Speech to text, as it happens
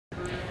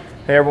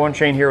Hey everyone,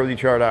 Shane here with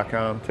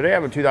etrailer.com. Today I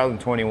have a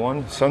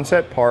 2021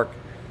 Sunset Park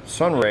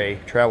Sunray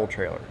Travel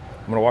trailer.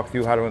 I'm going to walk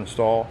through how to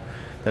install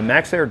the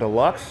MaxxAir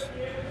Deluxe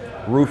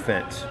roof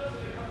vent.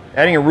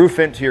 Adding a roof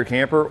vent to your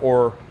camper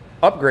or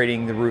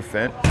upgrading the roof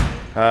vent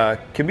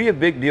can be a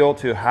big deal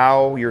to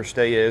how your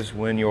stay is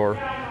when you're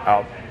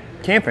out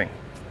camping.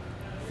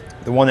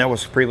 The one that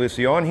was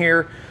previously on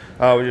here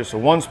was just a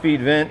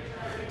one-speed vent,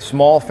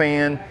 small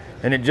fan,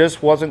 and it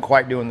just wasn't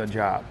quite doing the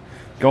job.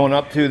 Going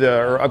up to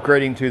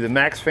upgrading to the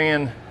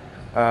MaxxFan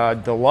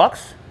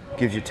Deluxe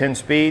gives you 10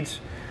 speeds.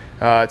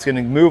 It's going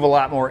to move a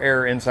lot more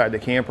air inside the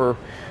camper,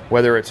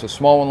 whether it's a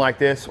small one like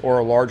this or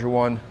a larger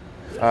one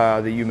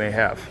that you may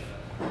have.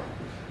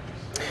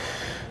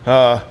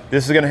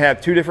 This is going to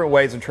have two different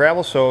ways of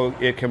travel, so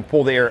it can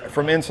pull the air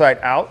from inside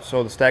out,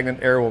 so the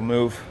stagnant air will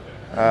move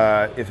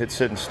if it's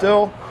sitting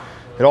still.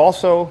 It'll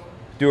also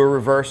do a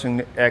reverse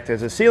and act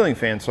as a ceiling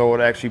fan, so it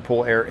would actually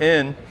pull air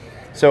in.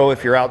 So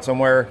if you're out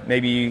somewhere,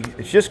 maybe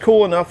it's just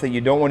cool enough that you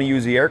don't want to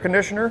use the air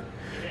conditioner,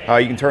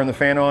 you can turn the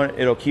fan on.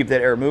 It'll keep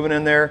that air moving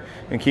in there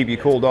and keep you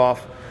cooled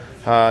off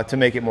to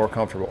make it more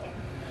comfortable.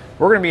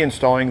 We're going to be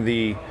installing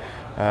the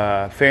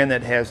fan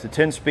that has the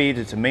 10 speeds.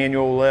 It's a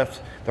manual lift.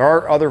 There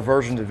are other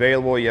versions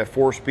available. You have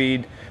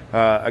 4-speed,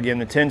 again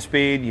the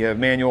 10-speed, you have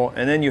manual,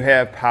 and then you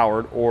have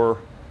powered or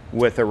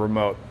with a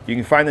remote. You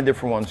can find the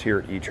different ones here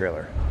at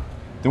eTrailer.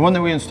 The one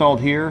that we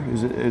installed here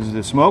is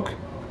the smoke.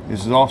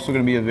 This is also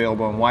going to be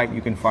available in white.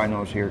 You can find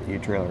those here at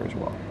eTrailer as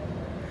well.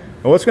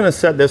 Now what's going to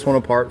set this one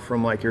apart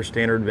from like your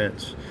standard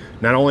vents?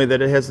 Not only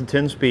that it has the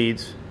 10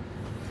 speeds,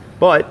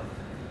 but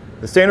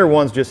the standard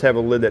ones just have a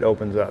lid that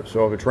opens up.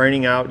 So if it's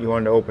raining out, you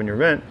wanted to open your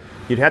vent,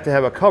 you'd have to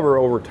have a cover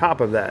over top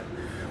of that.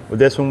 With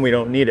this one, we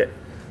don't need it.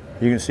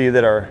 You can see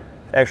that our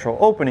actual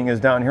opening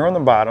is down here on the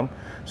bottom,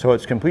 so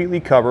it's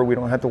completely covered. We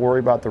don't have to worry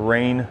about the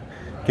rain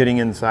getting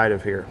inside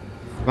of here.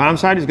 Bottom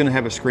side is going to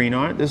have a screen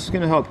on it. This is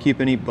going to help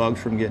keep any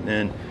bugs from getting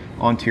in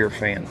onto your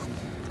fan.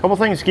 A couple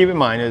things to keep in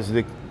mind is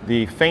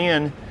the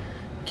fan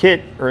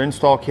kit or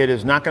install kit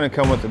is not going to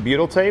come with the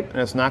butyl tape, and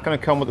it's not going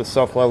to come with the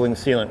self-leveling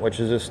sealant, which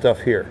is this stuff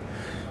here.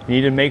 You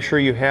need to make sure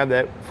you have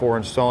that for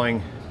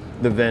installing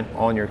the vent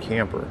on your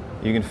camper.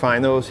 You can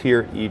find those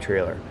here at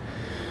eTrailer.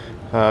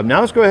 Now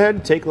let's go ahead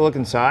and take a look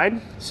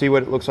inside, see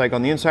what it looks like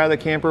on the inside of the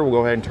camper. We'll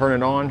go ahead and turn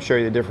it on, show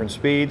you the different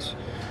speeds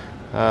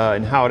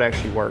and how it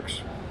actually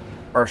works.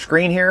 Our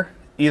screen here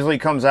easily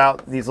comes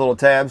out, these little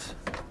tabs,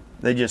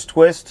 they just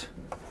twist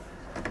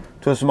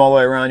them all the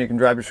way around. You can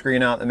drive your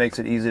screen out. That makes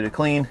it easy to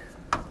clean.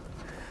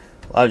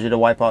 Allows you to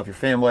wipe off your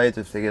fan blades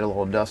if they get a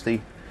little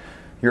dusty.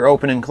 Your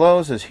open and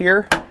close is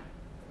here.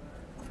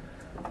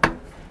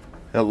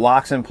 It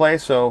locks in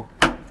place, so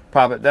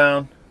pop it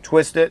down,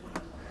 twist it.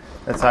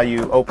 That's how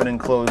you open and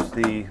close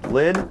the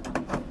lid.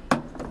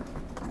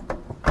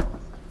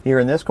 Here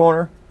in this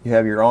corner, you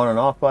have your on and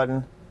off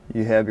button.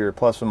 You have your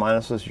plus and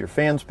minuses, your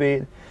fan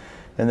speed,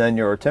 and then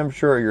your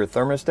temperature or your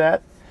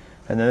thermostat.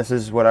 And then this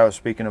is what I was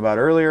speaking about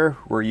earlier,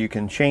 where you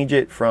can change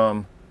it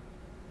from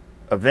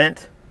a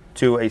vent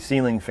to a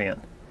ceiling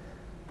fan.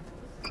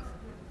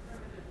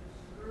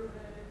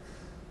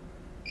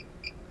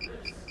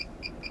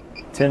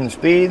 Ten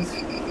speeds.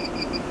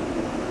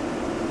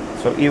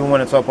 So even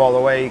when it's up all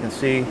the way, you can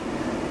see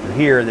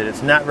here that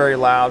it's not very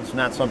loud. It's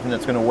not something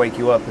that's going to wake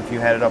you up if you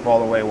had it up all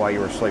the way while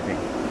you were sleeping.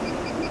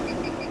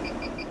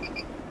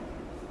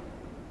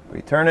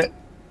 We turn it,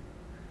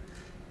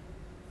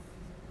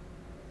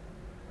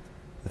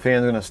 the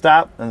fan's going to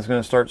stop and it's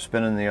going to start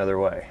spinning the other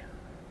way.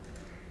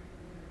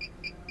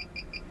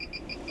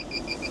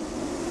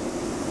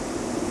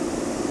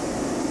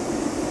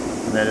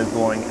 And that is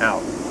going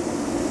out.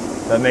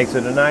 That makes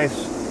it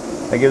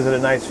that gives it a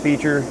nice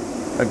feature.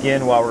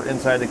 Again, while we're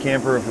inside the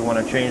camper, if we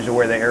want to change the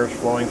way the air is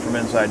flowing from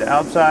inside to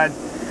outside,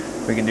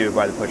 we can do it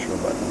by the push of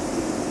a button.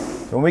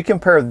 So when we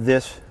compare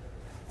this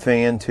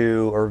fan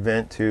or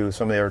vent to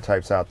some of the other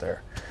types out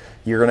there,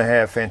 you're going to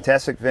have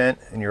fantastic vent,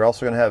 and you're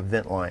also going to have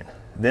vent line.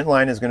 Vent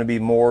line is going to be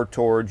more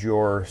towards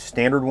your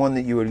standard one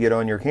that you would get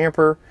on your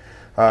camper.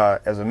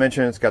 As I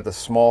mentioned, it's got the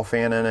small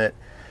fan in it.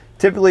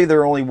 Typically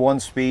they're only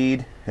one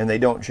speed and they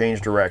don't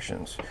change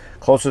directions.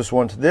 Closest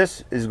one to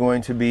this is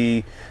going to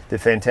be the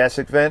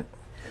fantastic vent.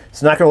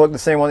 It's not going to look the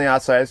same on the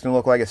outside. It's going to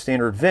look like a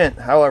standard vent.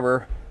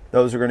 However,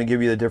 those are going to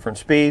give you the different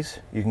speeds.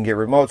 You can get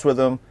remotes with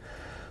them.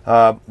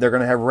 They're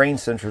going to have rain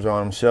sensors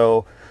on them.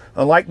 So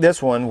unlike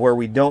this one where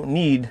we don't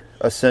need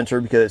a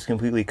sensor because it's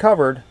completely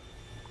covered,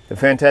 the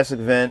fantastic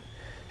vent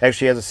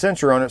actually has a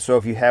sensor on it. So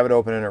if you have it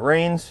open and it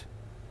rains,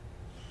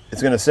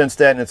 it's going to sense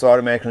that and it's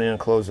automatically going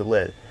to close the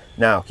lid.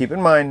 Now keep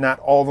in mind, not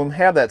all of them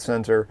have that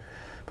sensor,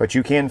 but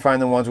you can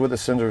find the ones with the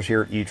sensors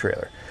here at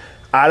eTrailer.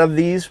 Out of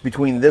these,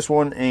 between this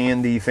one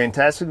and the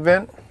fantastic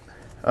vent,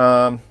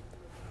 I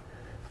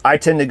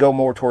tend to go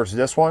more towards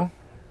this one,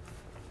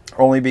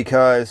 only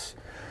because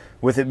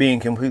with it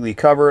being completely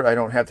covered, I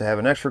don't have to have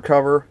an extra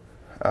cover.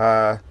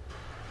 The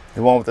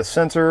one with the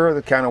sensor,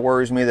 that kind of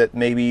worries me that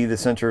maybe the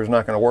sensor is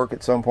not going to work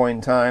at some point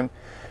in time.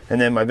 And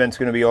then my vent's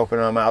going to be open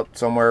and I'm out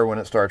somewhere when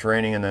it starts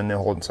raining and then the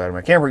whole inside of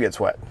my camper gets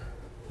wet.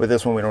 With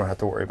this one, we don't have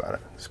to worry about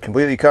it. It's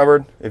completely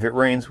covered. If it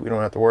rains, we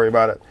don't have to worry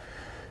about it.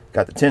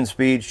 Got the 10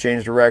 speeds,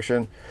 change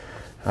direction,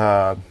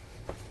 and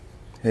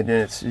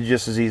it's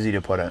just as easy to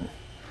put in.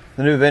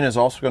 The new vent is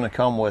also going to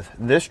come with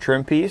this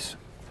trim piece.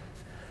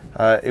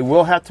 It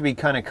will have to be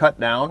kind of cut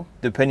down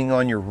depending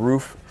on your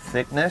roof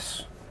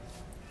thickness,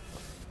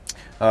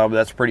 but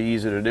that's pretty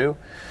easy to do.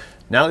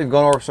 Now that we've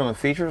gone over some of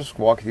the features, let's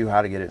walk you through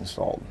how to get it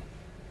installed.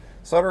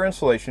 So at our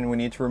installation, we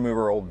need to remove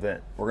our old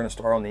vent. We're going to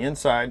start on the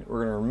inside.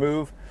 We're going to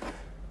remove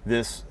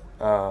this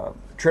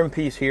trim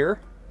piece here,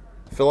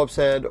 Phillips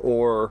head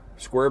or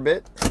square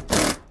bit.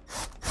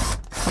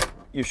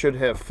 You should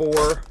have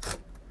 4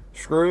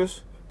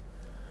 screws,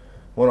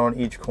 1 on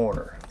each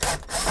corner.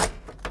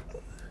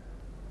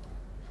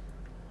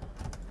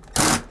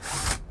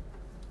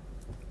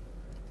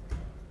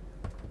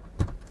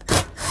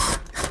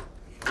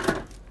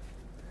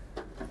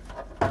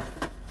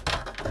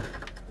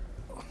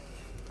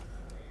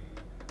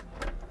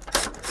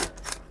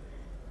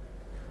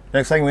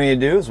 Next thing we need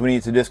to do is we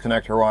need to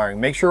disconnect our wiring.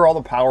 Make sure all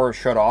the power is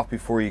shut off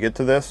before you get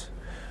to this.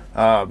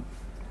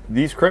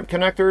 These crimp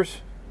connectors,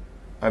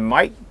 I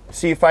might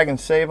see if I can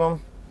save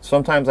them.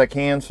 Sometimes I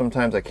can,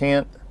 sometimes I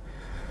can't.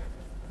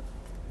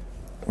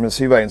 I'm going to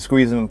see if I can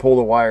squeeze them and pull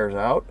the wires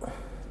out.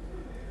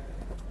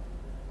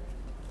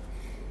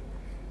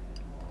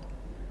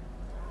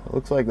 It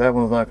looks like that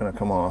one's not going to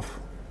come off.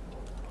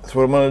 That's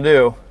what I'm going to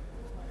do.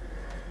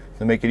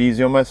 To make it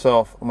easy on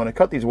myself, I'm going to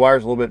cut these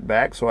wires a little bit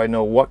back so I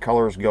know what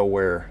colors go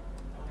where.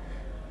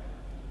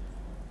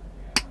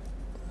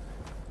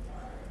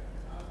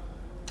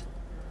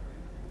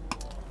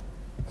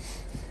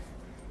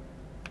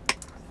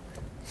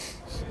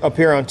 Up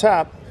here on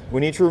top,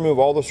 we need to remove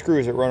all the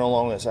screws that run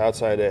along this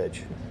outside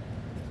edge.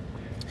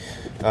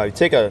 You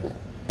take a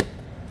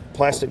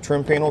plastic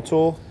trim panel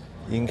tool,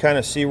 you can kind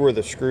of see where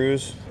the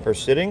screws are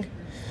sitting.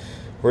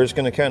 We're just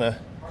going to kind of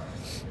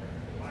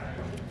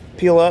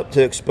peel up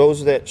to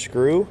expose that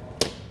screw.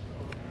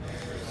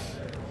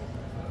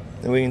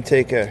 Then we can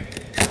take a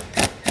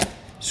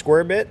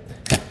square bit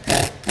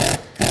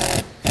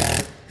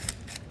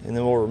and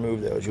then we'll remove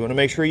those. You want to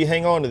make sure you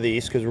hang on to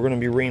these because we're going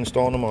to be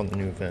reinstalling them on the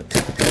new vent.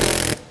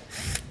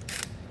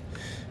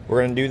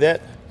 We're going to do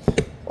that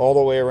all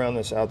the way around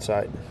this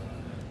outside.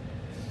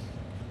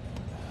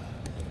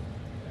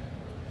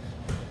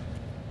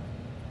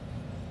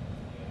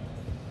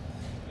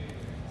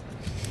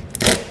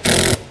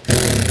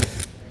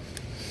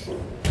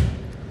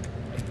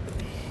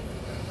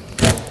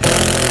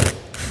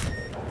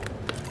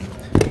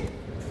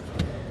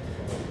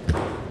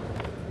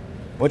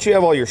 Once you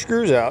have all your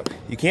screws out,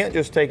 you can't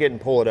just take it and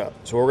pull it up.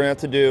 So what we're going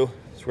to have to do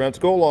is we're going to have to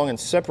go along and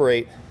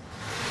separate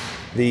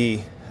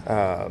the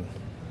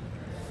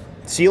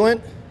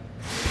sealant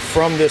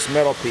from this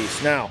metal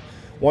piece. Now,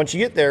 once you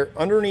get there,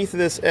 underneath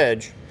this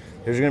edge,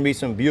 there's going to be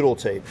some butyl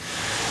tape.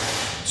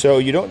 So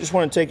you don't just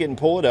want to take it and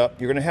pull it up.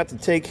 You're going to have to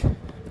take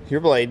your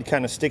blade,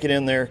 kind of stick it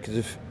in there,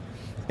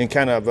 and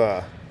kind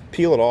of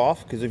peel it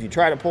off. Because if you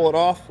try to pull it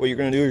off, what you're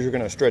going to do is you're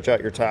going to stretch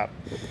out your top,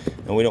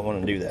 and we don't want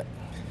to do that.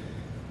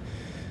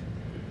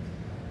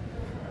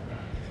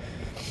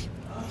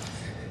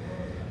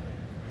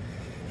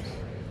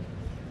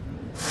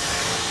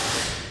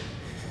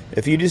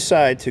 If you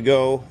decide to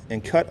go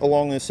and cut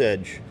along this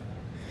edge,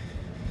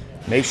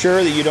 make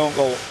sure that you don't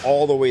go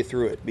all the way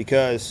through it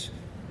because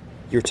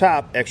your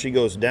top actually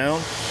goes down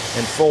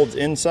and folds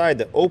inside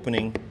the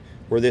opening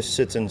where this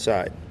sits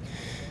inside.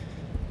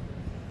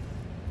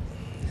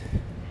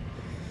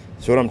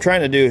 So what I'm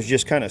trying to do is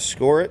just kind of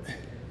score it.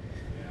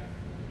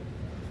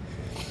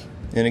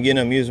 And again,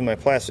 I'm using my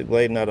plastic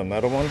blade, not a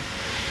metal one,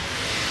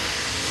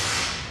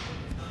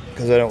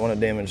 because I don't want to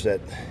damage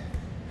the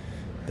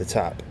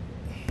top.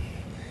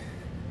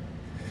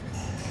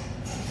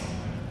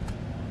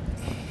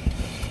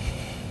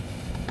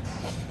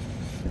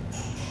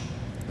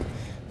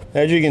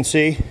 As you can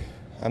see,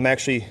 I'm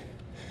actually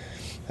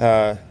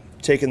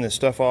taking this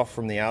stuff off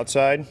from the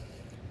outside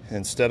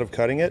instead of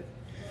cutting it.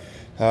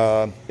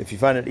 If you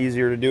find it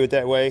easier to do it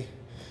that way,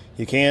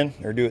 you can,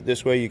 or do it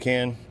this way, you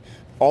can.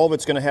 All of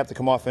it's going to have to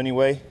come off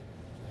anyway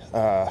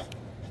to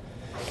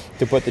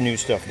put the new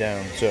stuff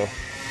down. So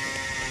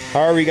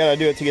however you got to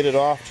do it to get it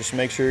off, just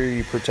make sure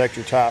you protect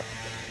your top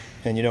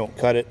and you don't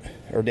cut it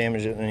or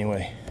damage it in any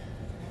way.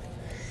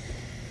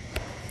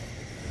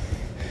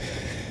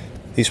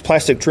 These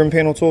plastic trim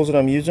panel tools that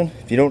I'm using,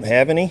 if you don't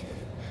have any,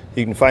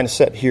 you can find a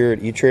set here at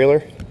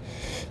eTrailer.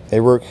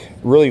 They work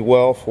really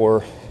well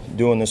for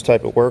doing this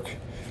type of work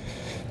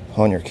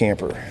on your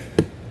camper.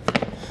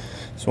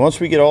 So once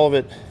we get all of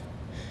it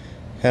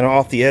kind of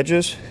off the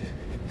edges,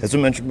 as I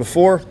mentioned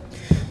before,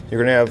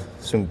 you're going to have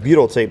some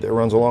butyl tape that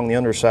runs along the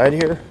underside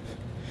here.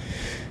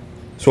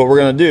 So what we're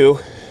going to do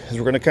is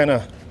we're going to kind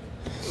of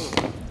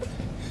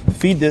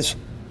feed this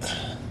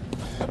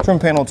trim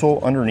panel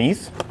tool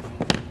underneath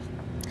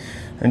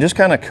and just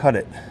kind of cut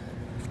it,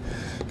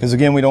 because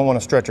again, we don't want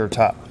to stretch our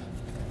top.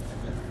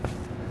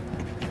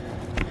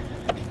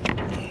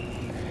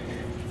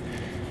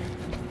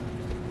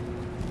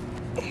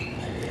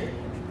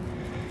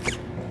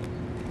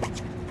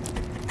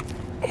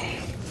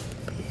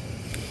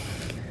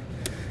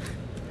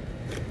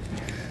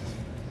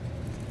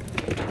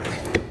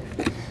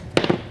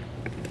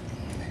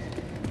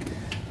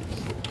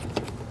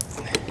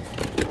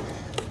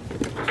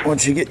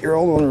 once you get your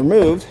old one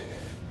removed,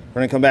 we're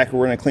going to come back and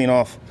we're going to clean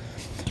off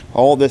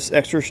all this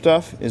extra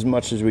stuff as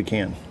much as we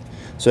can.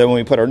 So that when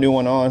we put our new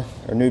one on,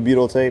 our new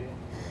butyl tape,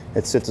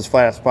 it sits as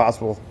flat as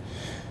possible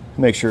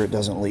to make sure it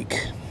doesn't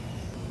leak.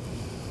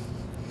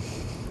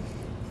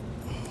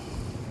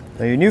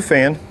 Now your new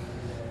fan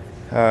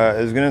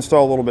is going to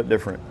install a little bit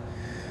different.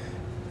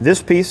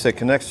 This piece that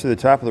connects to the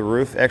top of the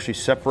roof actually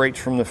separates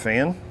from the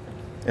fan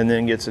and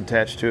then gets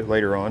attached to it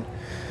later on.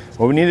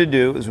 What we need to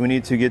do is we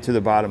need to get to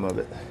the bottom of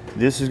it.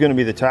 This is going to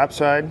be the top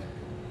side,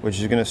 which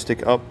is going to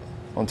stick up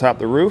on top of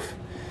the roof.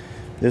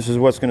 This is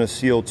what's going to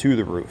seal to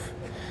the roof.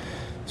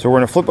 So we're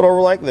going to flip it over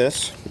like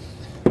this.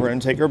 We're going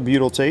to take our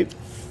butyl tape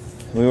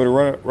and we want to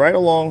run it right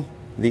along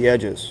the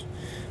edges.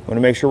 We want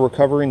to make sure we're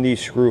covering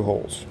these screw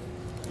holes.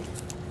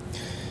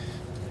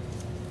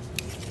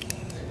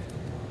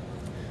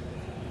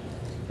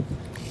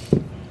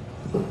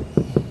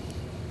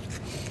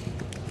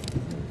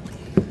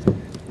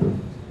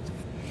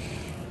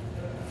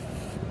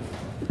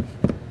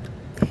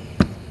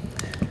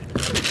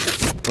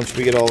 Once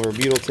we get all of our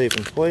butyl tape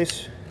in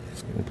place,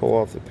 we can pull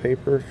off the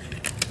paper.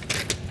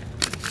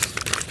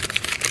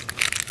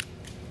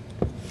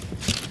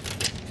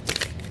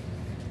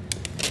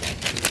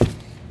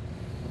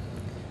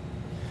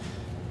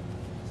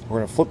 We're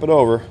going to flip it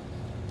over.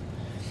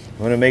 I'm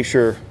going to make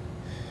sure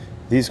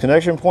these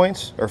connection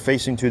points are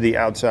facing to the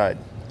outside,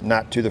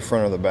 not to the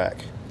front or the back.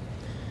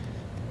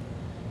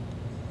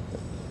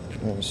 I'm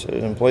going to set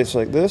it in place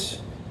like this.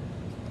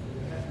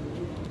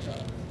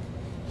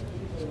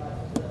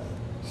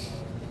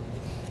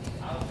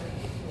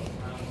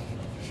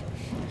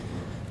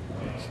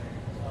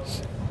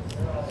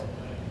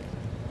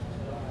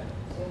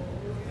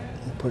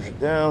 Push it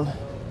down.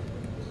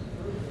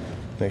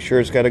 Make sure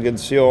it's got a good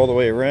seal all the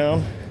way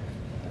around.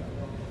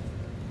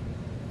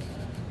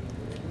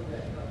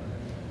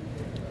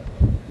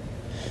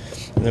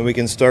 And then we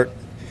can start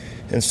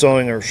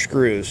installing our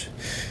screws.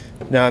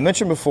 Now I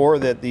mentioned before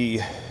that to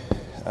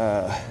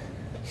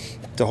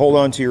hold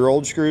on to your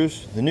old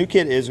screws, the new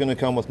kit is going to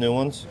come with new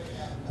ones.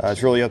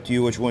 It's really up to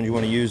you which ones you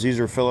want to use. These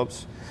are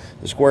Phillips.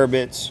 The square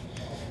bits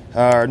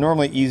are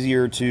normally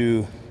easier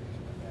to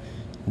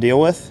deal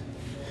with,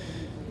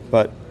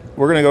 but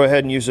we're going to go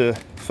ahead and use the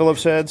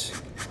Phillips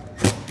heads.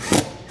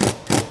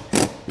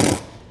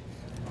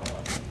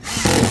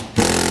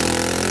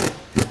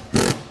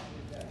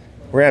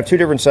 We're going to have two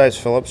different size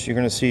Phillips. You're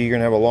going to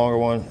have a longer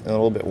one and a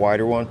little bit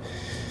wider one.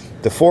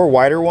 The 4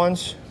 wider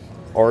ones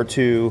are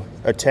to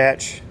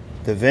attach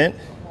the vent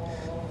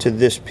to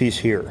this piece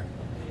here.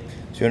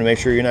 So you want to make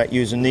sure you're not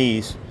using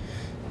these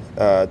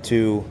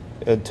to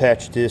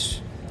attach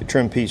the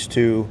trim piece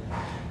to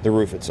the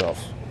roof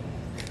itself.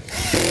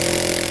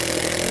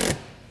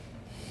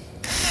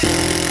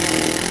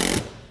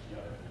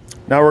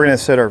 Now we're going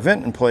to set our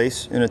vent in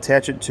place and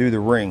attach it to the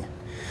ring.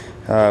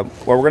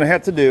 What we're going to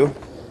have to do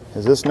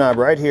is this knob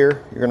right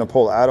here, you're going to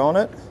pull out on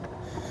it,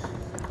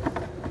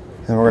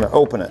 and we're going to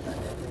open it.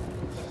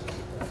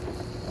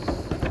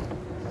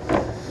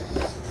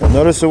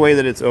 Notice the way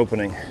that it's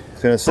opening.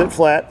 It's going to sit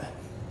flat.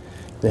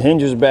 The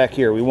hinge is back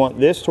here. We want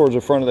this towards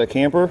the front of the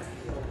camper,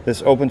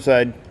 this open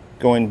side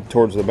going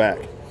towards the back.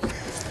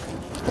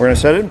 We're going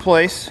to set it in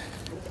place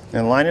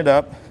and line it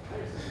up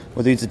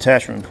with these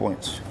attachment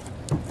points.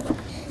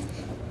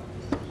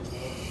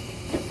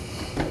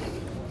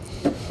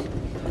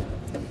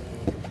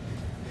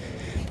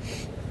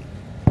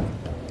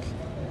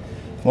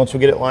 Once we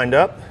get it lined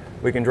up,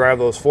 we can drive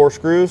those 4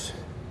 screws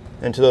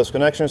into those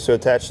connections to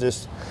attach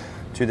this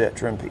to that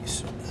trim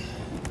piece.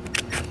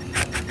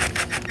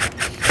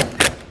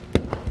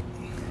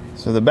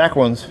 So the back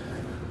ones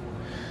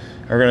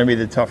are going to be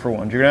the tougher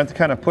ones. You're going to have to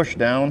kind of push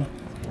down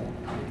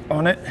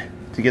on it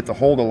to get the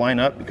hole to line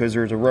up, because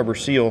there's a rubber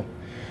seal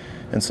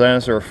inside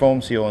this, or a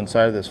foam seal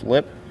inside of this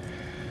lip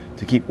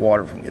to keep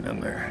water from getting in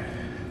there.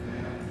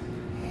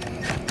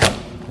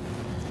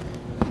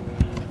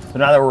 So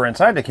now that we're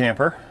inside the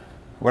camper,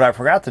 what I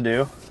forgot to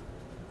do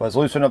was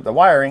loosen up the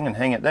wiring and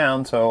hang it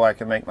down so I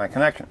can make my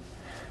connection.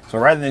 So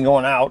rather than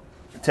going out,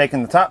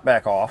 taking the top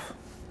back off,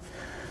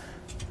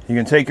 you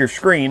can take your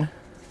screen,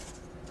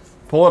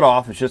 pull it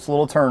off. It's just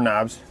little turn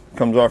knobs.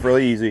 Comes off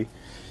really easy.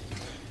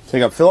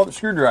 Take a Phillips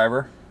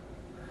screwdriver.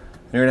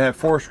 And you're going to have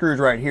 4 screws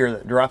right here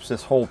that drops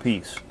this whole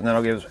piece. And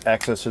that'll give us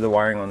access to the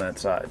wiring on that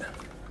side.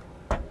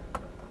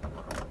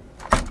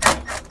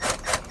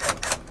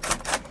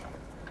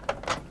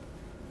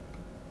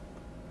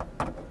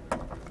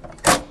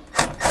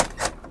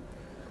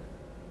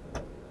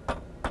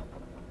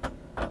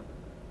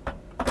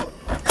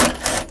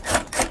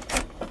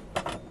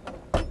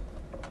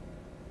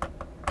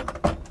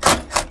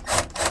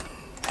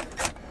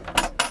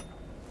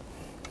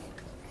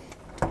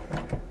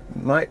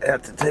 Might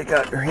have to take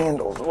out your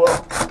handle as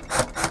well.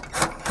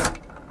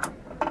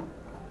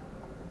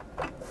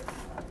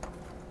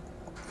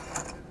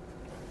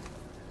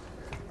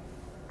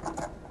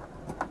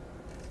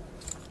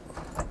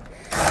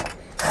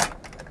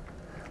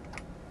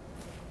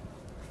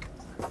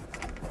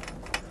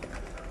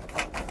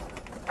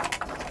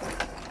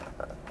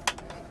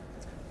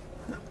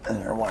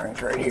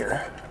 disconnect right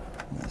here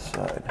on this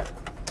side.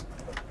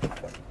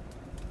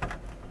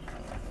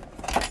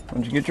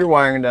 Once you get your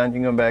wiring done, you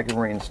can go back and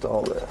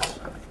reinstall this.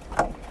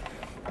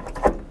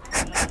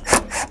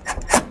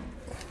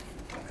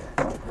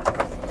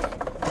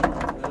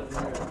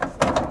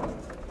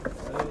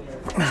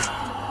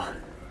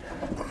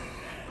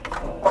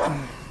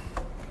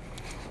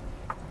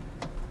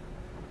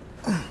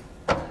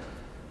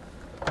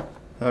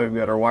 Now we've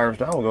got our wires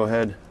down, we'll go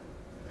ahead,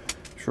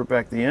 strip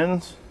back the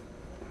ends.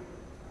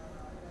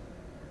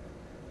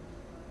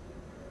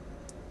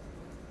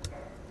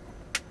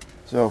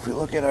 So if we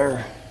look at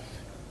our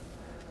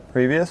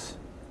previous,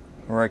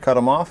 where I cut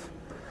them off,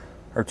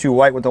 our two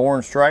white with the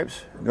orange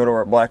stripes go to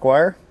our black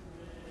wire.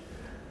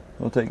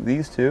 We'll take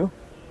these two,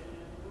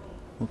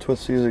 we'll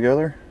twist these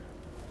together,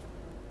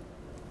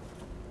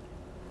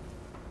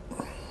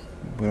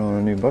 put on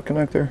a new butt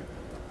connector.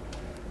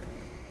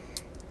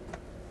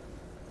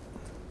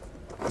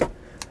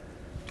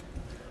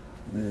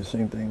 Do the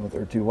same thing with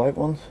our two white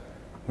ones,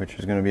 which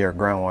is going to be our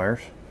ground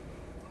wires.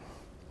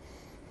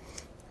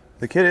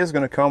 The kit is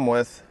going to come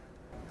with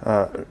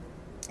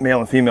male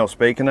and female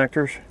spade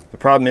connectors. The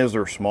problem is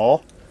they're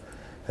small,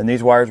 and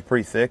these wires are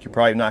pretty thick. You're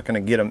probably not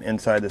going to get them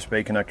inside the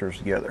spade connectors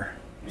together.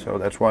 So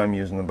that's why I'm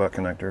using the butt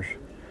connectors.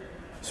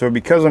 So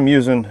because I'm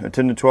using a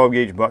 10 to 12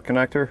 gauge butt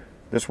connector,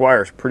 this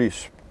wire is pretty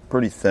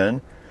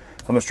thin.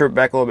 I'm going to strip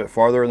back a little bit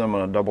farther, and then I'm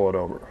going to double it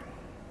over.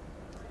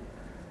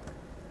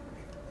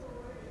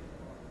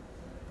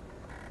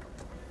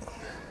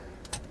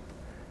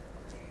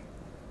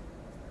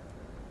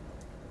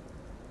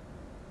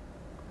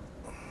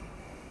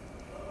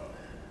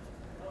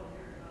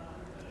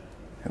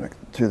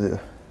 Connect to the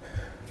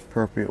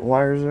appropriate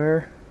wires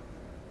there.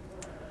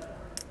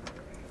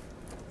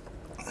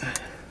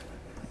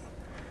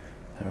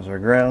 There's our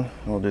ground.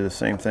 We'll do the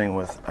same thing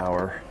with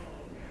our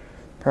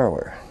power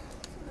wire.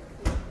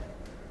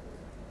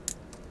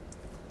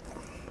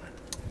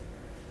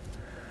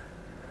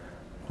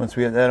 Once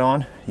we get that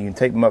on, you can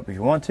tape them up if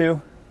you want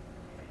to.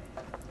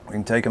 We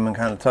can take them and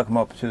kind of tuck them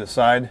up to the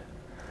side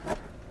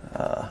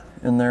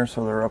in there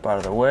so they're up out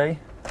of the way.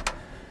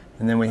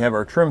 And then we have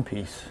our trim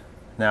piece.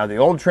 Now the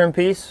old trim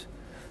piece,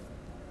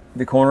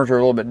 the corners are a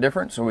little bit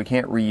different, so we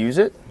can't reuse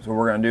it. So what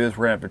we're going to do is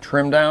we're going to have to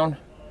trim down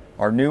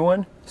our new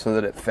one so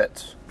that it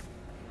fits.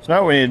 So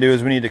now what we need to do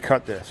is we need to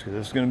cut this, because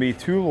it's going to be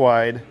too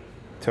wide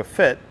to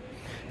fit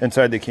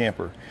inside the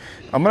camper.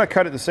 I'm going to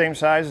cut it the same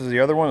size as the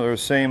other one, or the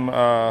same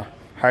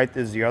height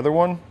as the other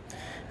one.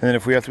 And then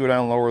if we have to go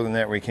down lower than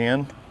that, we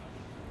can.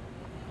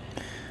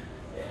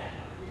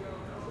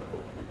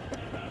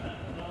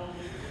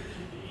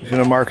 Just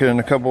going to mark it in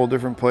a couple of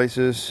different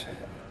places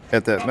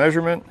at that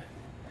measurement.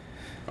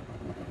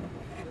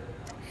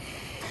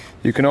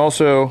 You can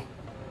also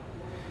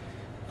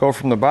go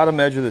from the bottom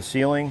edge of the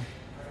ceiling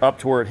up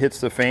to where it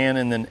hits the fan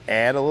and then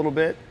add a little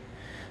bit.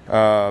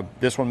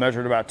 This one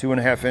measured about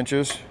 2.5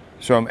 inches,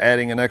 so I'm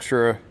adding an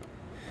extra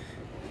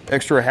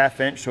 ½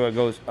 inch so it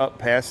goes up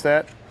past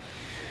that.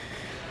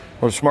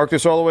 We'll just mark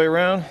this all the way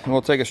around, and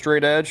we'll take a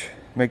straight edge,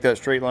 make that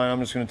straight line. I'm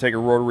just going to take a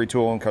rotary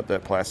tool and cut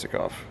that plastic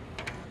off.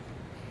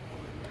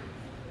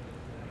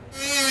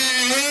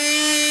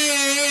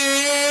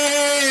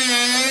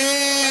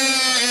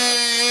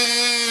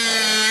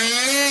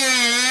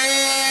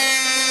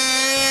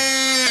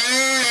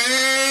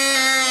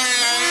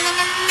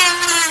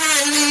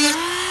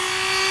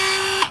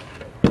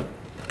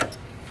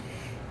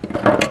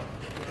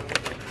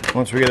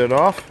 Once we get it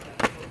off,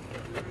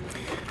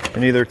 you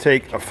can either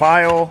take a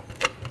file,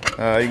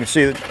 you can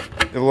see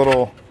the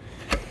little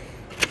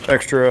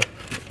extra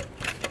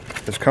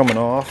is coming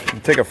off. You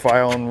can take a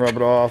file and rub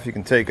it off. You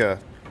can take a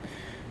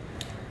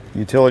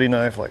utility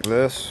knife like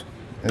this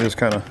and just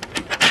kind of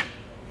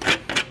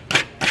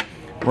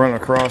run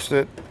across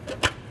it.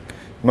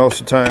 Most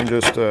of the time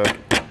just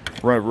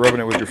rubbing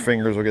it with your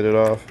fingers will get it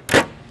off.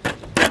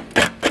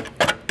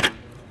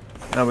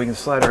 Now we can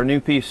slide our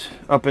new piece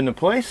up into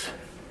place.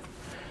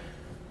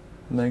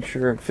 Make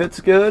sure it fits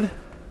good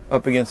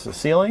up against the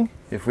ceiling.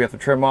 If we have to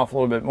trim off a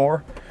little bit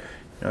more,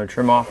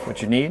 trim off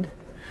what you need,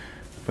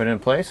 put it in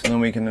place, and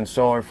then we can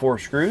install our 4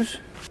 screws.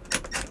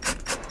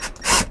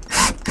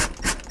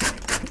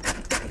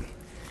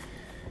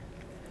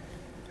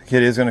 The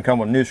kit is going to come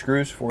with new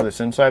screws for this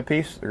inside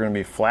piece. They're going to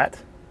be flat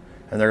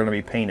and they're going to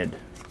be painted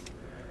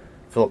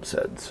Phillips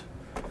heads.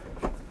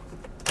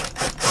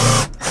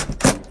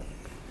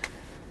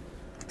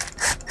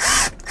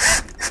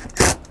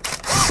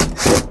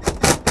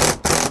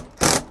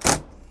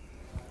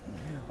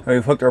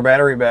 We've hooked our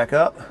battery back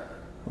up.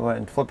 Go ahead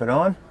and flip it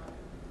on.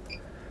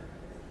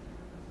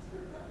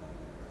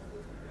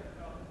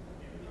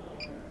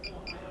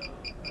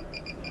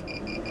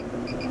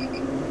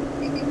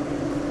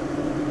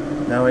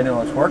 Now we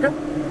know it's working.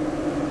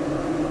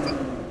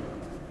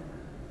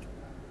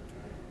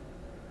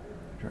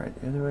 Try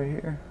it the other way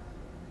here.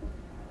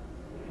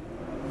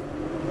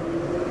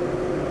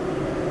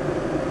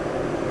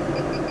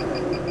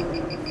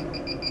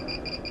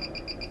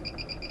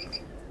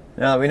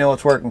 Now that we know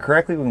it's working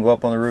correctly, we can go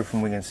up on the roof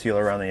and we can seal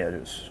around the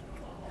edges.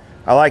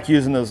 I like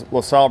using this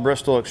LaSalle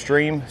Bristol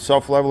Extreme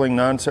self-leveling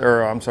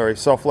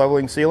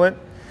self-leveling sealant.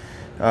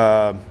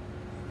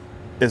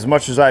 As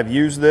much as I've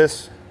used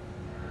this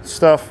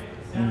stuff,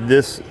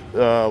 this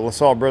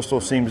LaSalle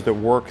Bristol seems to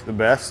work the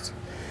best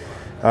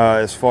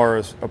as far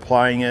as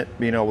applying it,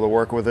 being able to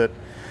work with it.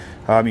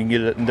 You can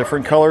get it in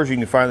different colors. You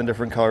can find the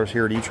different colors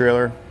here at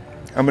eTrailer.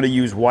 I'm going to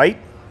use white.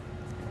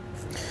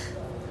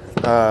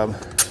 I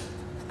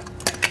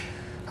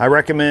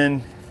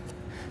recommend,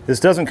 this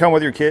doesn't come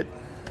with your kit.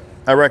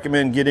 I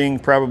recommend getting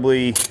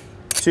probably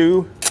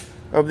 2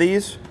 of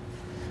these.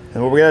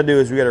 And what we got to do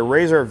is we got to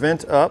raise our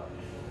vent up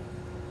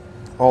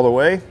all the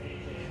way.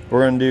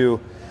 We're going to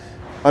do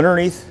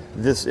underneath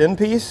this end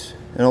piece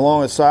and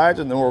along the sides,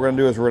 and then what we're going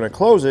to do is we're going to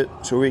close it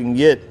so we can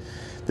get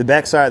the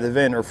back side of the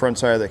vent or front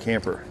side of the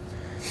camper.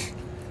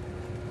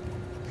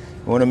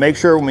 We want to make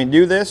sure when we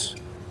do this,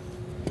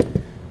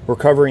 we're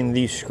covering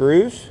these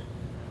screws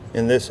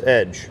and this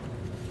edge.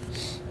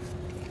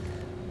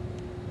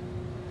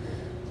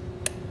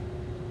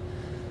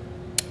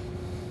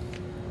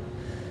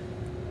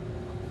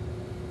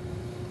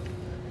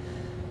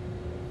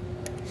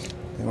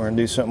 And we're going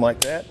to do something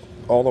like that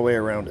all the way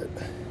around it.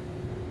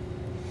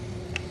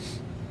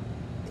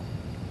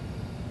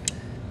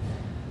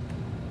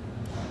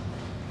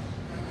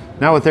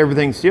 Now with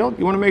everything sealed,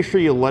 you want to make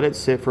sure you let it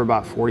sit for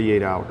about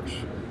 48 hours.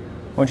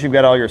 Once you've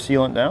got all your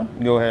sealant down,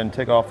 you go ahead and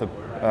take off the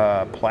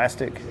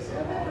plastic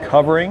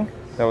covering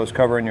that was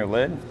covering your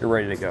lid. You're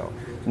ready to go.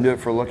 You can do it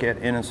for a look at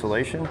in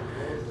installation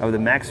of the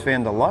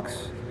MaxxFan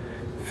Deluxe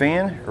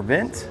fan or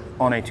vent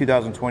on a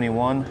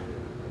 2021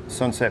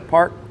 Sunset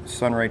Park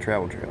Sunray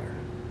Travel trailer.